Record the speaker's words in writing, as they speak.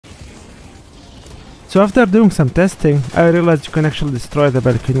So after doing some testing, I realized you can actually destroy the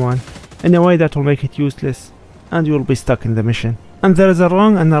Pelican one in a way that will make it useless, and you will be stuck in the mission. And there is a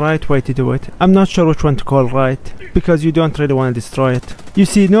wrong and a right way to do it. I'm not sure which one to call right, because you don't really want to destroy it. You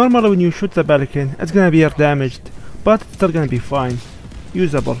see, normally when you shoot the Pelican, it's gonna be damaged, but it's still gonna be fine,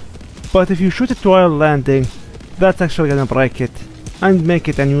 usable. But if you shoot it while landing, that's actually gonna break it, and make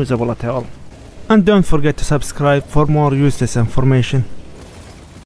it unusable at all. And don't forget to subscribe for more useless information.